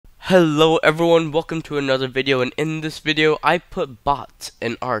Hello everyone, welcome to another video, and in this video I put bots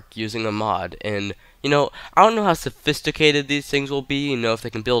in Ark using a mod. And I don't know how sophisticated these things will be, if they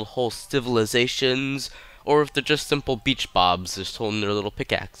can build whole civilizations or if they're just simple beach bobs just holding their little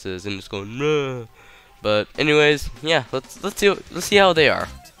pickaxes and just going nah. But anyways, yeah, let's see how they are.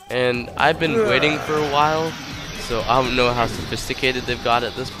 And I've been waiting for a while, so I don't know how sophisticated they've got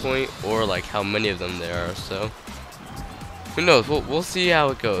at this point or like how many of them there are, so who knows? We'll see how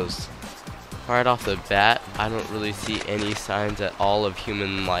it goes. Right off the bat, I don't really see any signs at all of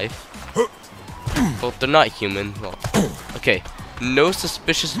human life. Well, they're not human. Well, okay, no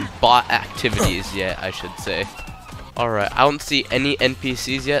suspicious bot activities yet, I should say. Alright, I don't see any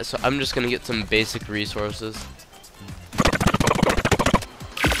NPCs yet, so I'm just gonna get some basic resources.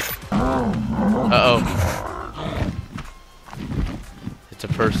 Uh-oh. It's a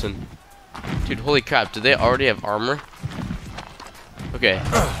person. Dude, holy crap, do they already have armor? Okay,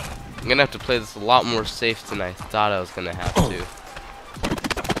 I'm gonna have to play this a lot more safe than I thought I was gonna have to.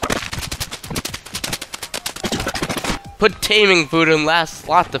 Put taming food in last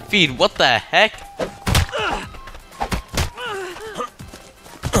slot to feed. What the heck?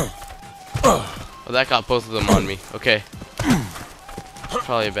 Oh, that got both of them on me. Okay,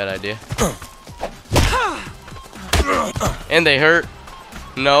 probably a bad idea. And they hurt.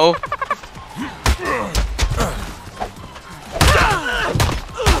 No.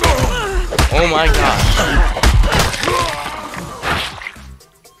 Oh my gosh.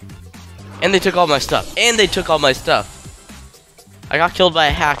 And they took all my stuff. And they took all my stuff. I got killed by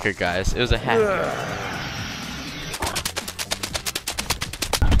a hacker, guys. It was a hacker.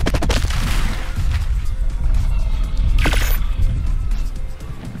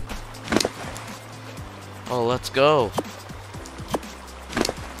 Oh, let's go.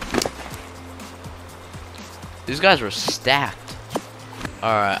 These guys were stacked.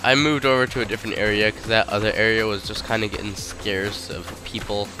 Alright, I moved over to a different area because that other area was just kind of getting scarce of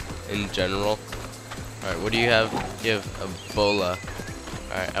people in general. Alright, what do you have? You have Ebola.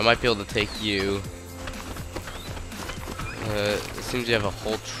 Alright, I might be able to take you. It seems you have a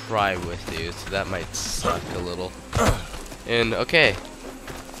whole tribe with you, so that might suck a little. And, okay.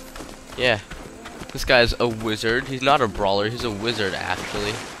 Yeah. This guy's a wizard. He's not a brawler, he's a wizard,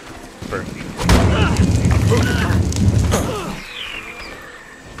 actually. Perfect.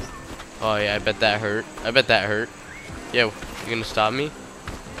 Oh yeah, I bet that hurt. I bet that hurt. Yeah, you gonna stop me?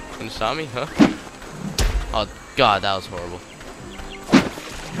 Gonna stop me, huh? Oh god, that was horrible.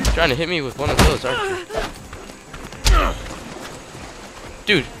 You're trying to hit me with one of those, aren't you?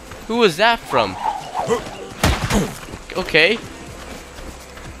 Dude, who was that from? Okay.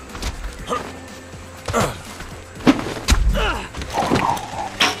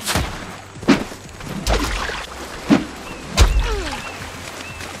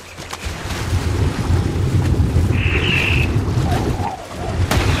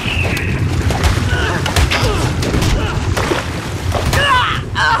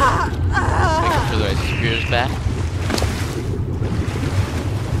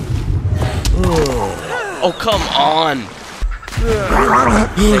 Oh, come on!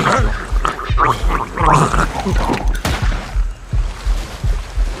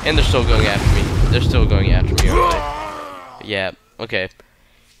 And they're still going after me. They're still going after me, aren't they? Yeah, okay.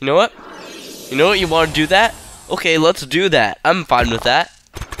 You know what? You know what? You want to do that? Okay, let's do that. I'm fine with that.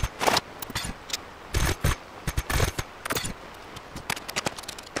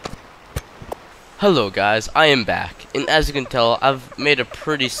 Hello guys, I am back, and as you can tell, I've made a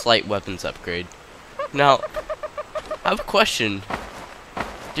pretty slight weapons upgrade. Now, I have a question.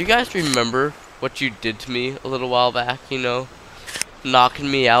 Do you guys remember what you did to me a little while back,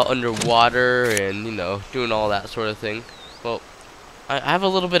 knocking me out underwater and, doing all that sort of thing? Well, I have a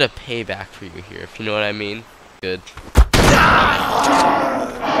little bit of payback for you here, if you know what I mean. Good.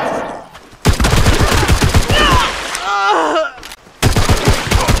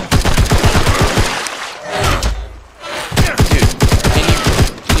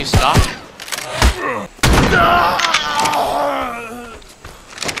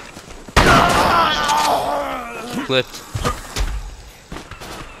 Clipped.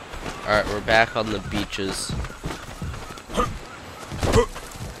 Alright, we're back on the beaches.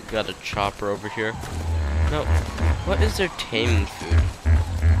 Got a chopper over here. No, what is their taming food?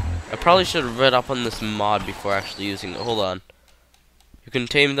 I probably should have read up on this mod before actually using it. Hold on. You can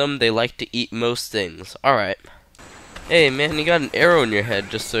tame them, they like to eat most things. Alright. Hey man, you got an arrow in your head,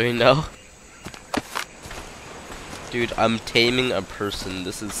 just so you know. Dude, I'm taming a person.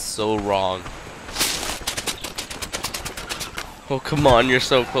 This is so wrong. Oh, come on, you're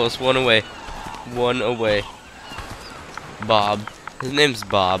so close. One away. One away. Bob. His name's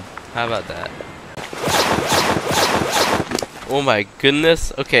Bob. How about that? Oh my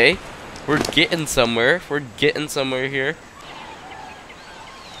goodness. Okay. We're getting somewhere. We're getting somewhere here.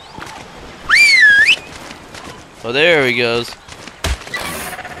 Oh, there he goes.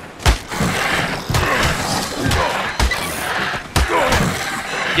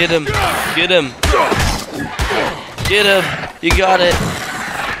 Get him. Get him. Get him. You got it.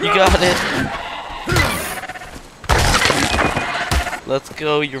 You got it. Let's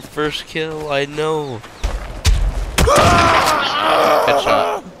go. Your first kill. I know.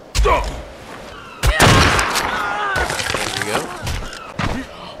 Headshot. There we go.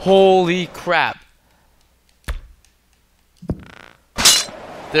 Holy crap.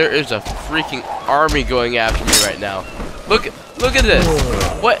 There is a freaking army going after me right now. Look at this.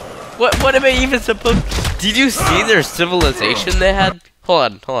 What am I even supposed? Did you see their civilization they had?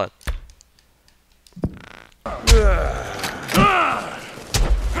 Hold on.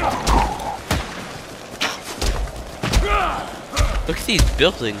 Look at these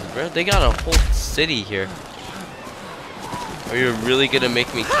buildings, bro. They got a whole city here. Are you really gonna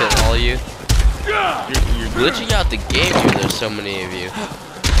make me kill all of you? You're glitching out the game here. There's so many of you.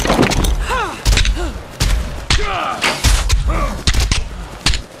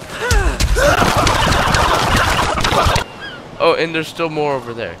 Oh, and there's still more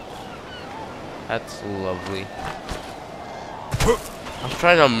over there. That's lovely. I was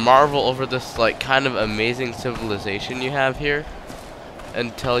trying to marvel over this like kind of amazing civilization you have here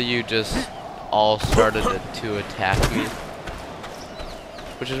until you just all started to attack me.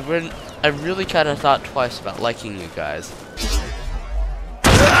 Which is when I really kind of thought twice about liking you guys.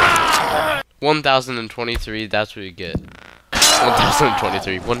 1,023, that's what you get.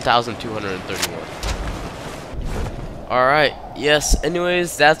 1,023, 1,231. Alright, yes,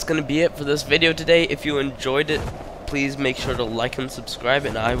 anyways, that's gonna be it for this video today. If you enjoyed it, please make sure to like and subscribe,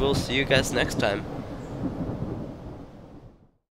 and I will see you guys next time.